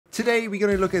Today we're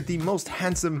going to look at the most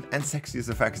handsome and sexiest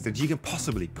effects that you can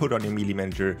possibly put on your melee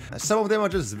manager. Some of them are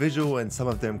just visual and some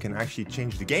of them can actually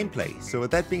change the gameplay. So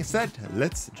with that being said,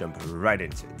 let's jump right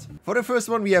into it. For the first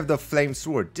one we have the Flame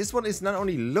Sword. This one is not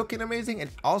only looking amazing,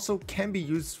 it also can be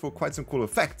used for quite some cool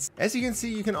effects. As you can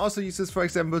see, you can also use this for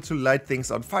example to light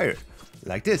things on fire,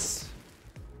 like this.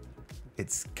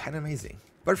 It's kind of amazing.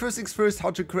 But first things first, how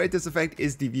to create this effect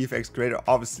is the VFX creator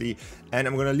obviously, and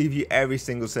I'm gonna leave you every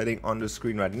single setting on the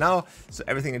screen right now. So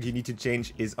everything that you need to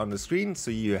change is on the screen, so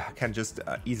you can just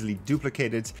easily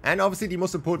duplicate it. And obviously the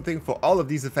most important thing for all of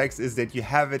these effects is that you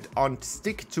have it on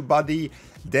stick to body,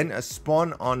 then a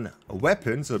spawn on a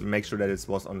weapon, so make sure that it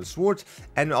spawns on the sword,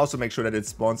 and also make sure that it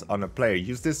spawns on a player.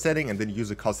 Use this setting and then use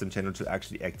a custom channel to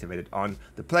actually activate it on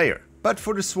the player. But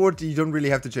for the sword, you don't really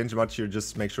have to change much here.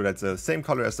 Just make sure that's the same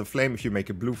color as the flame. If you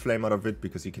make a blue flame out of it,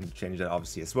 because you can change that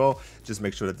obviously as well, just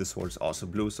make sure that the sword is also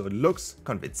blue so it looks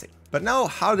convincing. But now,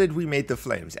 how did we make the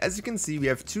flames? As you can see, we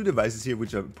have two devices here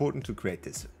which are important to create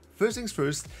this. First things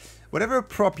first, whatever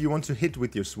prop you want to hit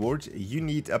with your sword, you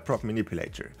need a prop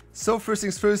manipulator. So first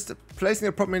things first, placing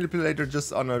a prop manipulator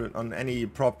just on any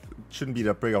prop shouldn't be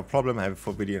that big of a problem. I have a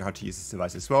full video on how to use this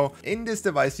device as well. In this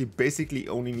device, you basically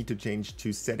only need to change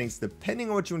two settings. Depending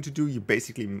on what you want to do, you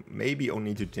basically maybe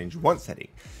only need to change one setting.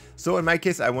 So in my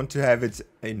case, I want to have it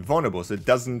invulnerable, so it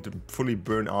doesn't fully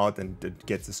burn out and it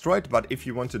gets destroyed. But if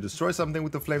you want to destroy something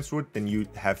with the flame sword, then you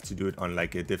have to do it on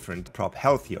like a different prop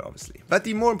health here, obviously. But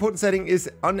the more important setting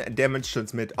is on damage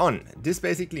transmit on. This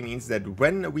basically means that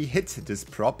when we hit this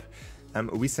prop,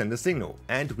 we send a signal,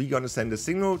 and we're gonna send a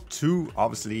signal to,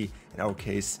 obviously, in our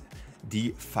case,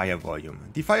 the fire volume.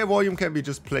 The fire volume can be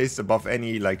just placed above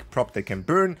any like prop that can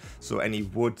burn, so any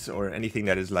wood or anything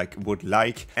that is like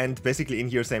wood-like. And basically in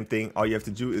here, same thing. All you have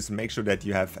to do is make sure that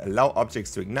you have allow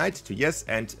objects to ignite to yes,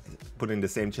 and put in the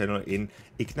same channel in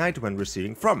ignite when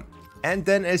receiving from. And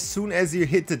then as soon as you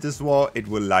hit this wall, it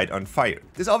will light on fire.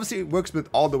 This obviously works with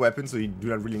all the weapons, so you do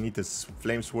not really need this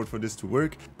flame sword for this to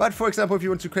work. But for example, if you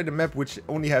want to create a map which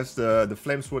only has the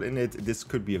flame sword in it, this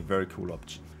could be a very cool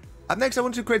option. Up next, I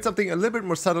want to create something a little bit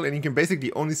more subtle, and you can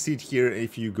basically only see it here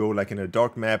if you go like in a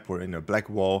dark map or in a black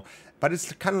wall. But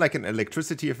it's kind of like an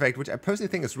electricity effect, which I personally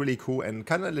think is really cool and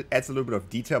kind of adds a little bit of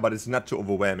detail, but it's not too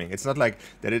overwhelming. It's not like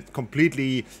that it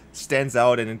completely stands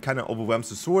out and it kind of overwhelms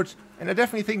the sword. And I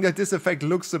definitely think that this effect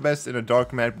looks the best in a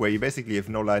dark map where you basically have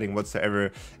no lighting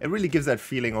whatsoever. It really gives that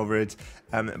feeling over it.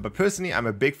 But personally, I'm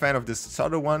a big fan of this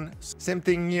subtle one. Same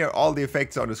thing here, all the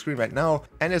effects are on the screen right now.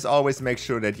 And as always, make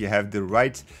sure that you have the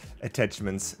right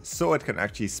attachments so it can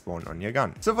actually spawn on your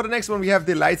gun. So for the next one, we have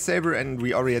the lightsaber, and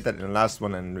we already had that in the last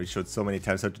one, and we showed so many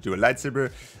times how to do a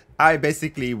lightsaber. I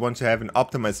basically want to have an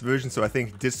optimized version, so I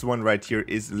think this one right here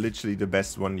is literally the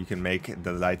best one you can make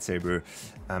the lightsaber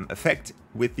effect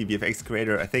with the VFX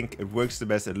creator. I think it works the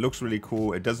best. It looks really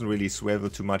cool. It doesn't really swivel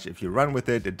too much if you run with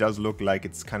it. It does look like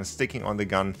it's kind of sticking on the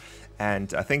gun,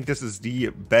 and I think this is the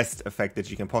best effect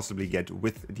that you can possibly get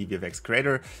with the VFX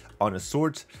creator on a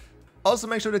sword. Also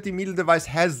make sure that the melee device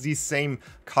has the same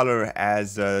color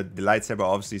as the lightsaber,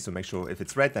 obviously, so make sure if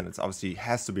it's red, then it obviously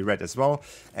has to be red as well.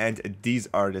 And these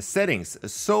are the settings.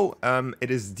 So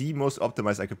it is the most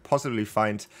optimized I could possibly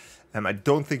find. I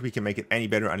don't think we can make it any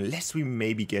better unless we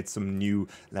maybe get some new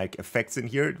like effects in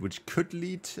here, which could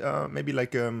lead maybe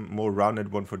like a more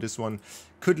rounded one for this one,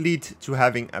 could lead to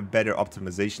having a better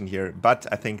optimization here. But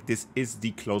I think this is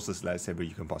the closest lightsaber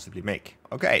you can possibly make.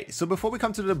 Okay, so before we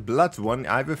come to the blood one,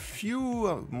 I have a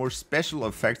few more special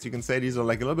effects. You can say these are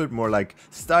like a little bit more like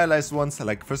stylized ones.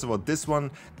 Like first of all this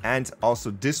one, and also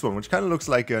this one, which kind of looks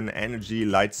like an energy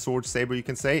light sword saber, you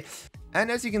can say. And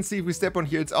as you can see, if we step on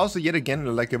here, it's also yet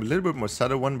again like a little bit more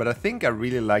subtle one, but I think I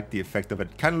really like the effect of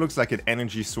it. Kind of looks like an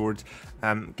energy sword.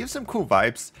 Gives some cool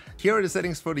vibes. Here are the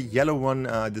settings for the yellow one.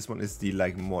 This one is the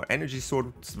like more energy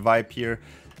sword vibe here.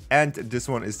 And this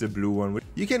one is the blue one.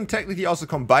 You can technically also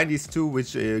combine these two,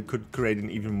 which could create an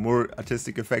even more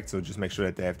artistic effect. So just make sure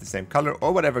that they have the same color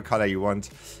or whatever color you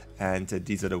want. And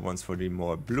these are the ones for the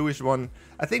more bluish one.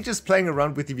 I think just playing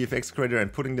around with the VFX creator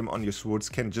and putting them on your swords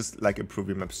can just like improve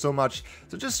your map so much.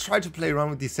 So just try to play around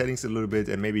with these settings a little bit,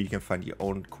 and maybe you can find your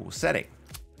own cool setting.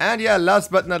 And yeah,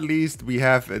 last but not least, we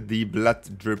have the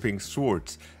blood dripping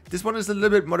sword. This one is a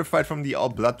little bit modified from the all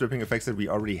blood dripping effects that we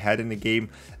already had in the game.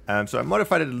 So I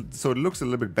modified it so it looks a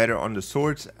little bit better on the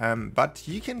sword, but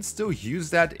you can still use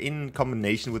that in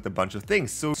combination with a bunch of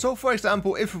things. So for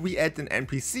example, if we add an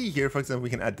NPC here, for example, we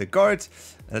can add the guard.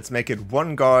 Let's make it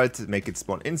one guard, make it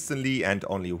spawn instantly and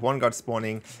only one guard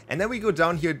spawning. And then we go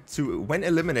down here to when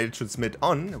eliminated transmit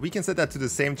on. We can set that to the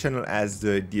same channel as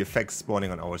the effects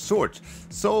spawning on our sword.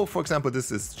 So for example, this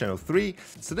is channel 3.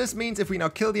 So this means if we now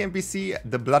kill the NPC,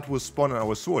 the blood will spawn on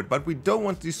our sword, but we don't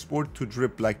want the sword to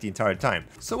drip like the entire time.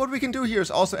 So what we can do here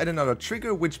is also add another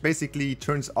trigger, which basically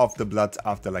turns off the blood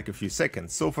after like a few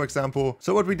seconds. So for example,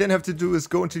 what we then have to do is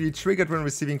go into the triggered when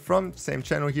receiving from, same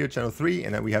channel here, channel 3,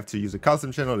 and then we have to use a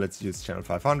custom channel. Let's use channel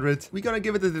 500. We're gonna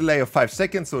give it a delay of 5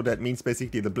 seconds, so that means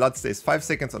basically the blood stays 5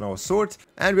 seconds on our sword,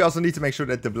 and we also need to make sure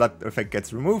that the blood effect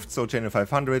gets removed, so channel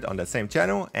 500 on that same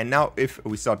channel. And now if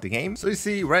we start the game, so you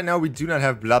see right now we do not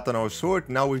have blood on our sword.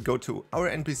 Now we go to our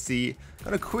NPC,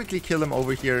 gonna quickly kill him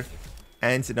over here,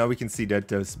 and now we can see that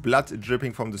there's blood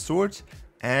dripping from the sword,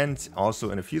 and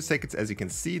also in a few seconds, as you can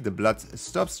see, the blood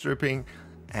stops dripping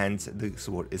and the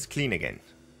sword is clean again.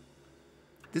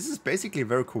 This is basically a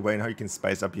very cool way in how you can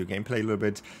spice up your gameplay a little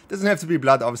bit. Doesn't have to be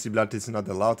blood. Obviously, blood is not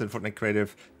allowed in Fortnite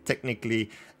Creative, technically.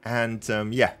 And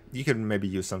yeah, you can maybe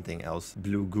use something else,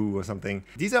 blue goo or something.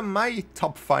 These are my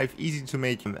top 5 easy to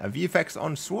make VFX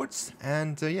on swords.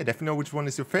 And yeah, definitely know which one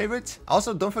is your favorite.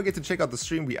 Also, don't forget to check out the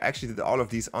stream. We actually did all of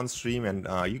these on stream, and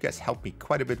you guys helped me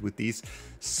quite a bit with these.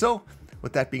 So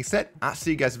with that being said, I'll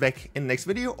see you guys back in the next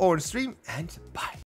video or on stream, and bye.